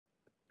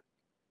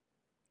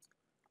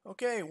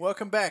Okay,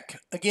 welcome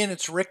back. Again,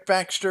 it's Rick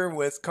Baxter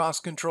with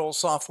Cost Control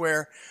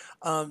Software.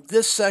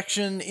 This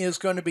section is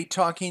going to be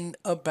talking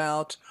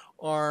about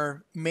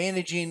our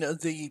managing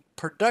the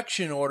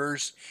production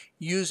orders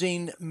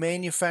using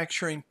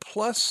Manufacturing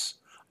Plus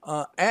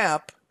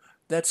app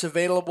that's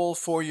available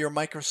for your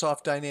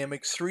Microsoft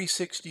Dynamics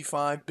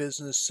 365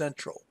 Business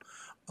Central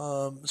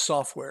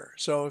software.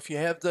 So if you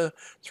have the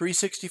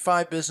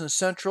 365 Business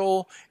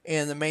Central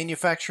and the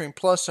Manufacturing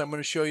Plus, I'm going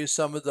to show you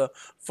some of the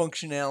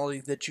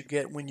functionality that you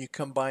get when you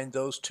combine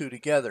those two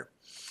together.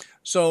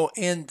 So,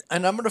 and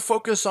I'm going to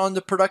focus on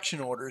the production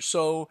orders.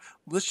 So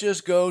let's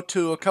just go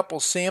to a couple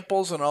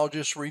samples and I'll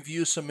just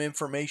review some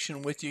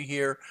information with you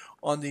here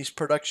on these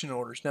production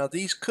orders. Now,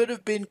 these could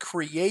have been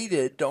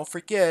created, don't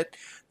forget,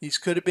 these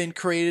could have been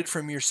created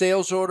from your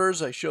sales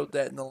orders. I showed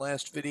that in the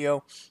last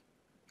video.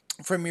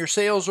 From your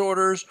sales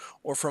orders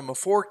or from a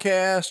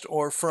forecast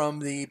or from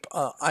the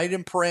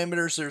item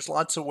parameters. There's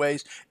lots of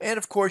ways, and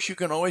of course you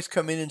can always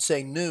come in and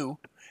say new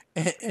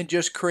and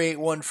just create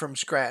one from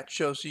scratch,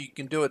 so you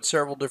can do it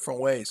several different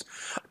ways.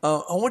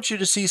 I want you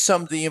to see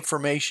some of the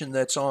information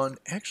that's on.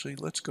 Actually,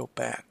 let's go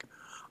back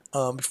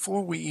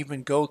before we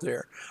even go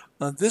there.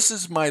 This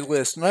is my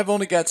list, and I've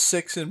only got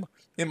 6 in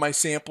my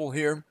sample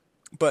here,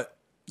 but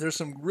there's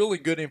some really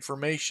good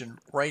information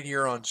right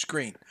here on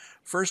screen.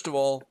 First of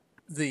all,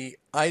 the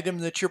item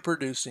that you're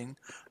producing,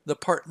 the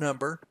part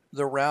number,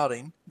 the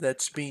routing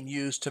that's being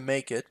used to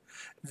make it,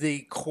 the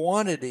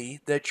quantity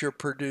that you're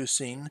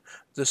producing,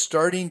 the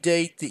starting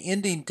date, the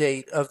ending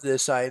date of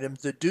this item,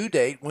 the due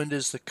date, when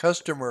does the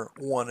customer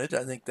want it.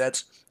 I think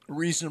that's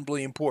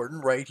reasonably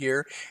important right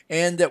here,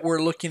 and that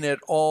we're looking at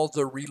all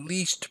the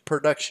released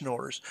production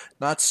orders,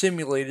 not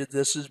simulated.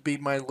 This is be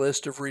my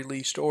list of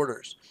released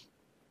orders.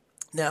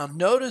 Now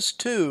notice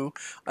too,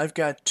 I've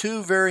got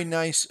 2 very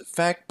nice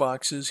fact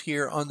boxes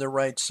here on the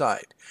right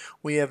side.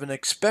 We have an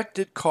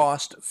expected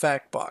cost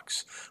fact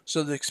box.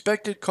 So the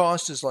expected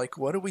cost is like,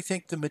 what do we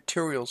think the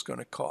material is going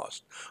to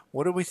cost?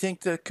 What do we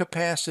think the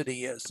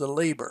capacity is, the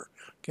labor?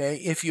 Okay,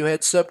 if you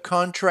had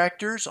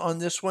subcontractors on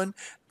this one,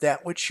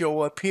 that would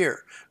show up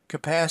here.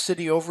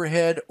 Capacity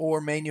overhead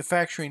or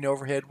manufacturing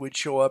overhead would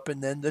show up,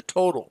 and then the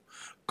total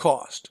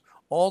cost,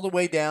 all the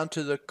way down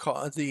to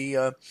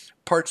the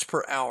parts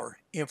per hour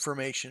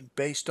information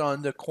based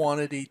on the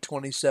quantity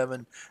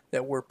 27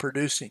 that we're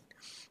producing.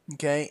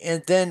 Okay,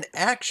 and then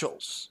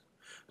actuals.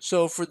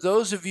 So for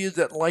those of you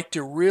that like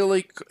to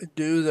really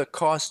do the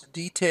cost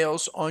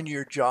details on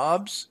your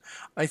jobs,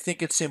 I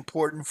think it's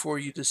important for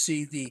you to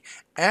see the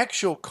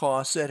actual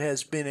cost that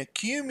has been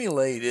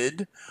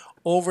accumulated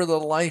over the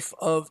life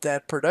of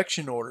that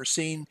production order,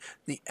 seeing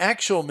the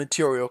actual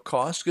material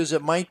cost, because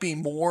it might be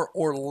more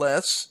or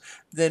less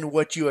than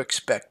what you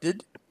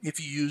expected if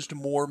you used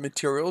more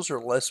materials or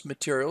less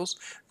materials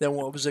than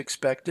what was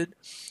expected,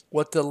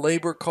 what the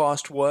labor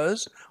cost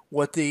was,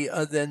 what the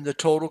then the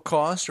total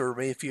cost, or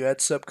if you had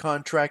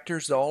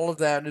subcontractors, all of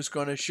that is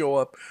going to show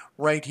up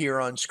right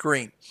here on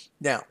screen.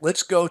 Now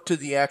let's go to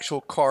the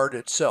actual card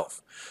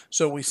itself.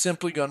 So we're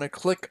simply going to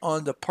click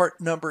on the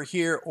part number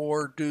here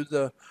or do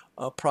the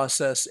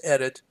process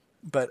edit,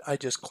 but I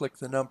just click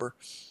the number.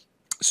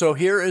 So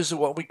here is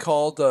what we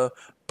call the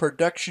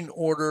production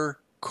order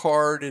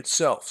card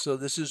itself. So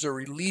this is a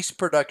release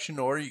production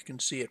order. You can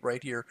see it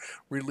right here,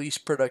 release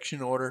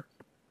production order.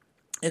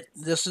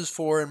 This is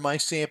for, in my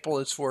sample,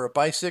 it's for a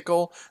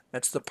bicycle.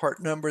 That's the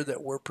part number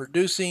that we're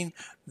producing.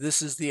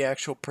 This is the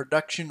actual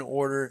production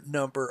order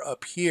number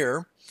up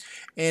here.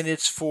 And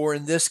it's for,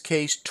 in this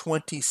case,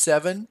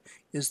 27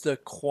 is the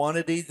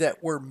quantity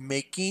that we're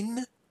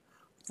making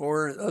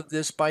for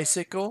this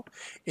bicycle.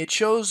 It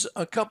shows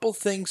a couple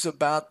things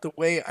about the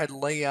way I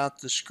lay out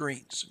the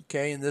screens.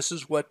 Okay, and this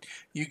is what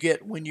you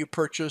get when you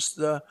purchase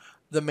the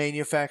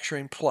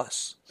Manufacturing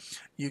Plus.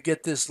 You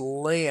get this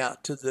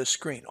layout to the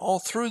screen all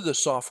through the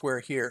software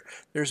here.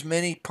 There's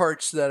many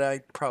parts that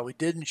I probably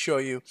didn't show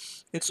you.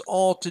 It's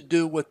all to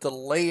do with the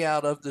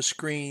layout of the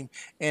screen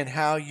and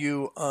how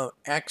you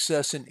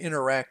access and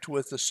interact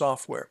with the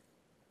software.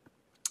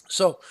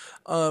 So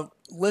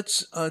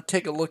let's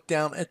take a look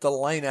down at the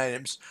line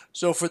items.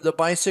 So for the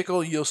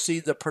bicycle, you'll see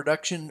the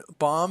production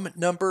BOM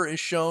number is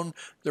shown,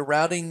 the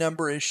routing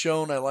number is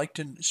shown. I like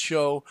to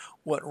show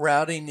what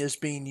routing is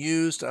being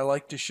used. I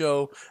like to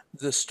show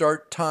the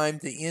start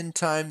time, the end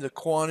time, the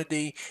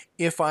quantity,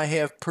 if I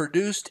have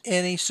produced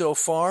any so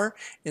far.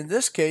 In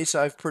this case,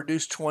 I've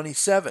produced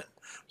 27.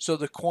 So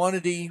the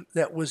quantity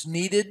that was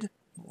needed,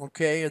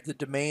 okay, the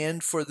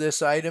demand for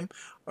this item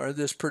or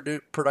this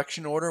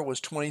production order was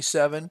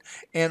 27,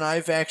 and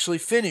I've actually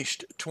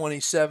finished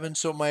 27,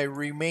 so my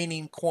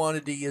remaining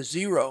quantity is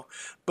 0.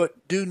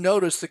 But do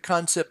notice the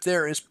concept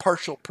there is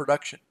partial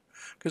production,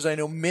 because I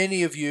know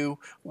many of you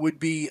would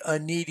be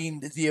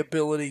needing the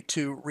ability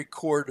to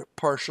record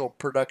partial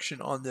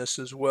production on this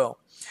as well.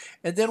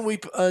 And then we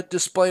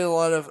display a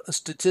lot of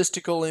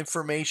statistical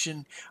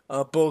information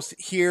both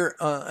here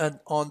and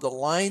on the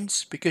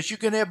lines, because you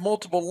can have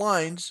multiple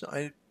lines.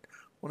 I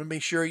Want to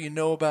make sure you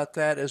know about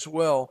that as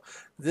well.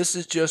 This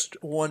is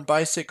just one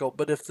bicycle,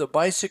 but if the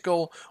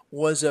bicycle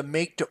was a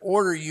make to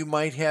order, you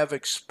might have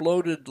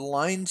exploded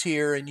lines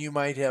here, and you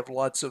might have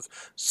lots of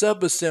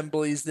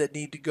sub-assemblies that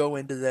need to go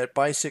into that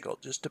bicycle.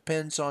 Just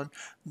depends on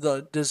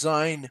the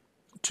design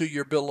to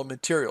your bill of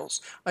materials.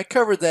 I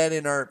covered that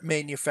in our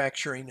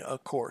manufacturing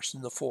course,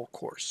 in the full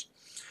course.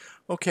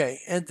 Okay,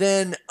 and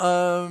then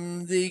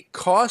the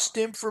cost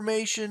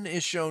information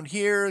is shown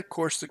here. Of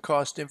course, the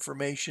cost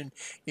information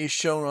is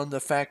shown on the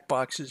fact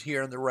boxes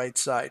here on the right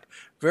side.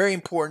 Very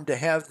important to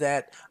have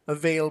that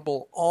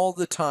available all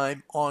the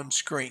time on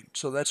screen.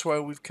 So that's why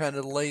we've kind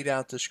of laid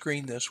out the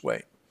screen this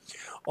way.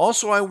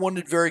 Also, I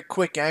wanted very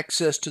quick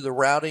access to the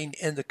routing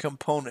and the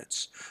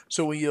components.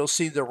 So you'll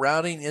see the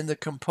routing and the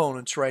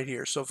components right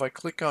here. So if I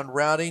click on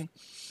routing,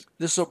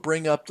 this will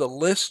bring up the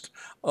list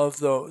of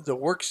the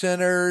work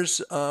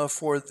centers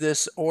for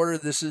this order.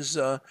 This is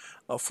a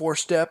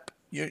 4-step.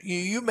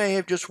 You may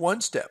have just 1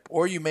 step,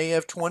 or you may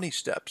have 20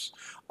 steps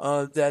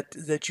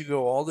that you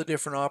go all the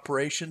different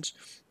operations.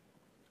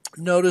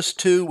 Notice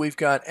too, we've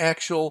got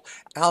actual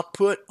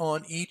output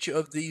on each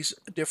of these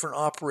different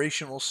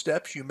operational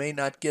steps. You may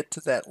not get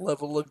to that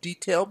level of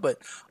detail, but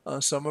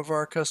some of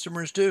our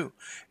customers do.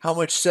 How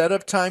much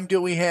setup time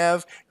do we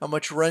have? How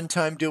much run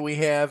time do we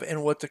have?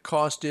 And what the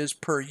cost is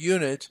per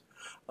unit,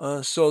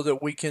 so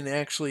that we can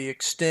actually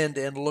extend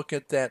and look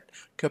at that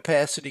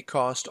capacity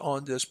cost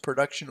on this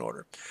production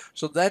order.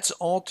 So that's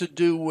all to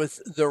do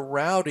with the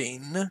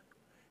routing.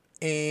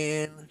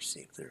 And let's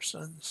see if there's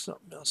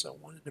something else I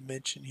wanted to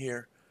mention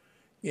here.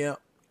 Yeah,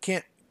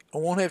 I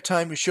won't have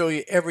time to show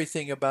you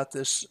everything about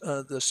this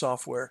the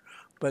software,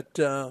 but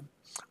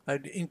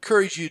I'd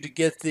encourage you to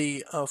get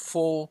the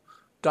full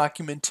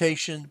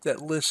documentation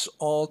that lists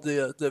all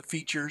the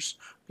features,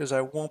 because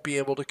I won't be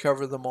able to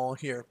cover them all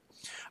here.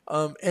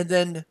 And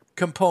then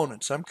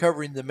components. I'm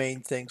covering the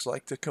main things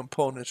like the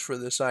components for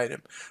this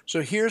item.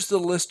 So here's the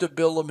list of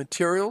bill of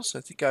materials.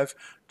 I think I've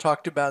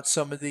talked about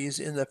some of these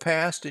in the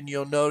past, and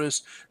you'll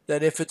notice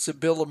that if it's a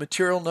bill of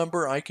material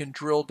number, I can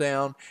drill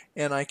down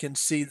and I can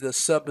see the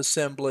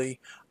sub-assembly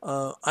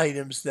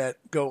items that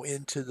go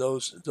into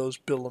those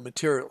bill of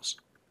materials.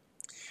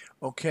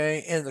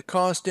 Okay, and the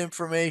cost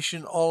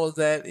information, all of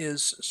that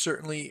is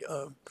certainly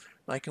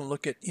I can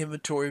look at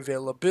inventory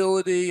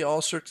availability,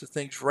 all sorts of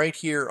things right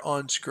here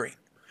on screen.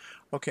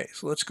 Okay,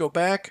 so let's go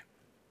back.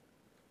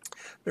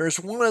 There's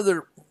one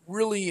other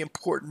really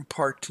important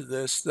part to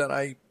this that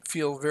I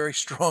feel very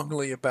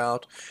strongly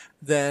about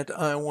that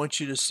I want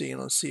you to see,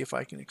 and let's see if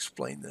I can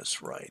explain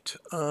this right.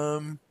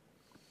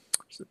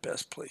 It's the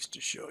best place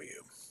to show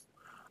you.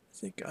 I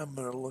think I'm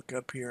going to look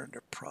up here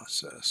under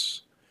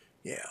process.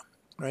 Yeah,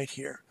 right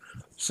here.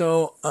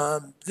 So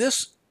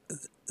this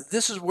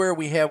is where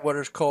we have what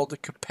is called the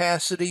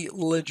capacity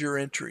ledger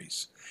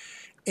entries.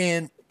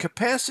 And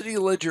capacity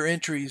ledger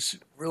entries,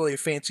 really a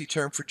fancy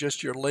term for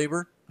just your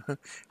labor.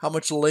 How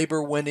much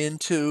labor went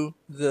into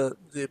the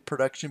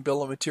production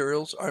bill of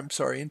materials, I'm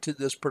sorry, into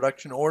this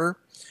production order.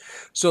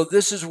 So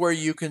this is where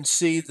you can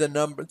see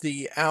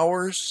the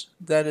hours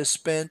that is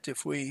spent.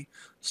 If we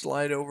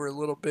slide over a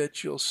little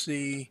bit, you'll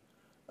see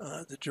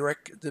the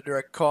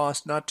direct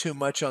cost. Not too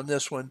much on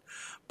this one,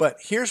 but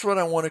here's what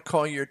I want to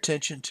call your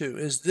attention to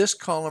is this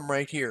column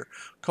right here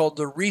called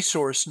the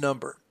resource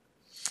number.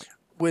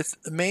 With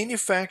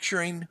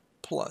Manufacturing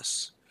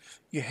Plus,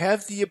 you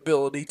have the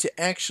ability to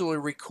actually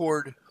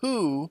record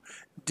who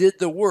did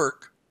the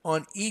work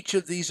on each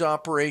of these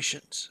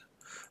operations.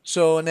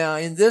 So now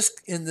in this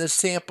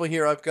sample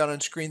here I've got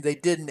on screen, they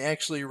didn't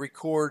actually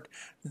record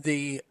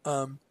the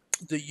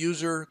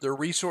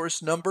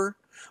resource number,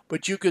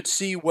 but you could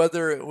see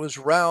whether it was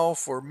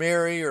Ralph or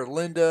Mary or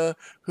Linda,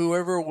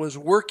 whoever was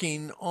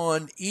working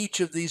on each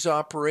of these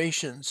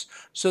operations,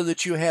 so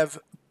that you have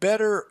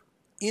better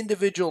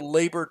individual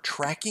labor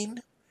tracking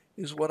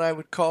is what I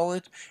would call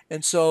it.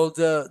 And so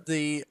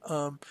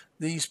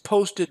these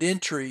posted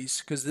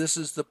entries, because this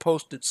is the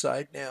posted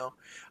side now,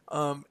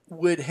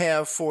 would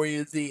have for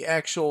you the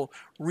actual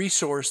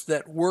resource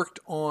that worked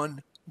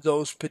on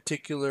those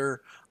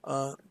particular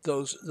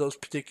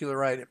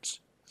items.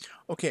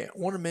 Okay, I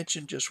want to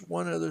mention just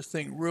one other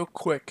thing real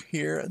quick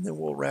here, and then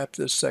we'll wrap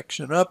this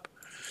section up.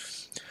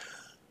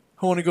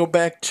 I want to go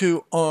back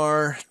to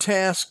our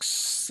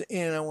tasks,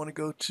 and I want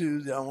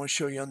to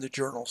show you on the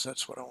journals.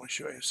 That's what I want to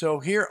show you. So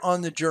here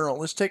on the journal,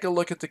 let's take a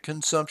look at the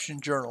consumption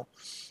journal.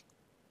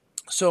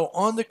 So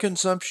on the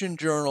consumption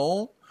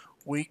journal,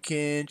 we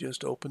can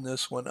just open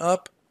this one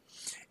up.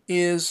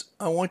 I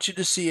want you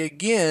to see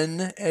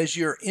again, as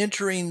you're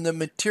entering the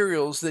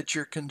materials that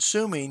you're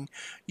consuming,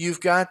 you've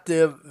got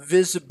the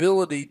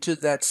visibility to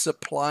that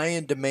supply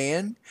and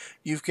demand.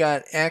 You've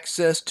got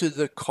access to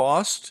the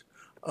cost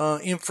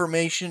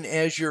information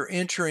as you're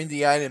entering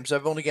the items.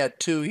 I've only got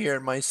 2 here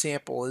in my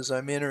sample as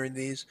I'm entering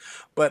these,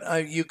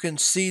 but you can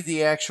see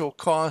the actual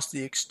cost.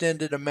 The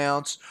extended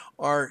amounts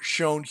are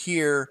shown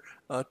here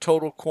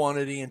total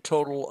quantity and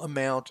total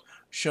amount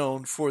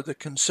shown for the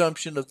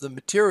consumption of the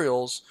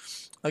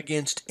materials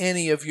against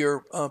any of your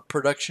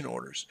production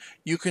orders.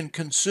 You can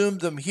consume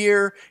them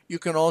here. You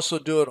can also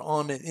do it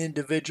on an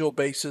individual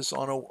basis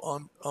on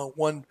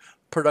one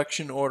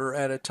production order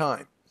at a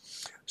time.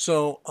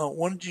 So I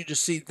wanted you to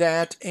see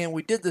that, and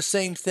we did the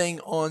same thing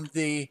on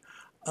the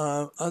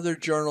other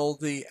journal,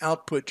 the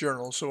output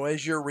journal. So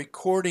as you're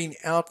recording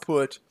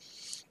output,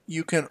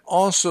 you can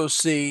also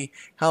see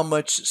how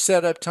much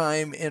setup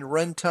time and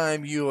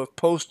runtime you have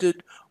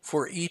posted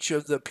for each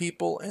of the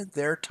people and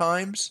their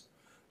times.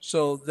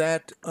 So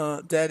that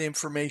that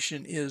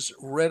information is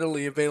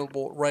readily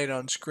available right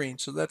on screen.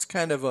 So that's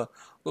kind of a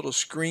little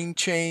screen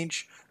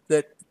change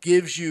that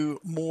gives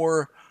you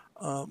more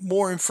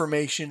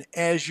information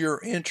as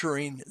you're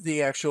entering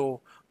the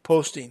actual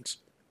postings.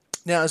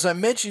 Now, as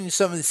I'm mentioning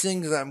some of these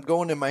things that I'm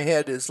going in my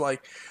head is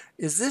like,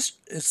 is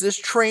this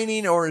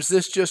training or is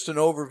this just an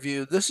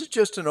overview? This is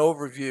just an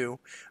overview.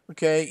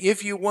 Okay,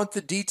 if you want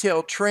the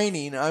detailed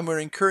training, I'm going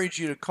to encourage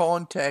you to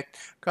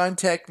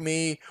contact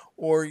me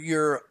or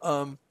your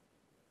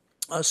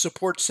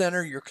support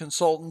center, your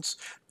consultants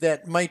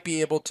that might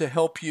be able to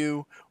help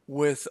you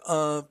with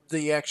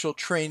the actual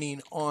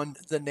training on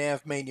the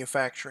nav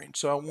manufacturing.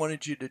 So I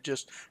wanted you to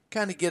just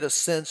kind of get a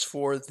sense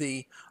for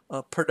the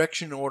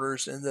production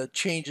orders and the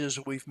changes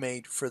we've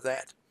made for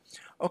that.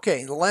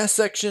 Okay, the last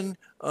section,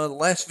 the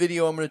last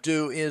video I'm going to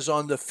do is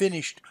on the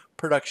finished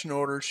production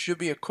orders. Should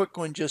be a quick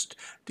one just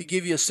to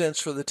give you a sense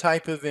for the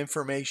type of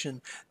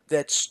information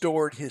that's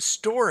stored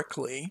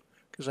historically,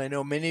 because I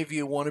know many of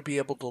you want to be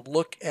able to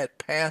look at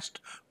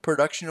past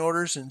production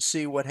orders and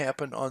see what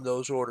happened on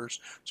those orders.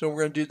 So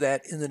we're going to do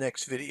that in the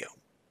next video.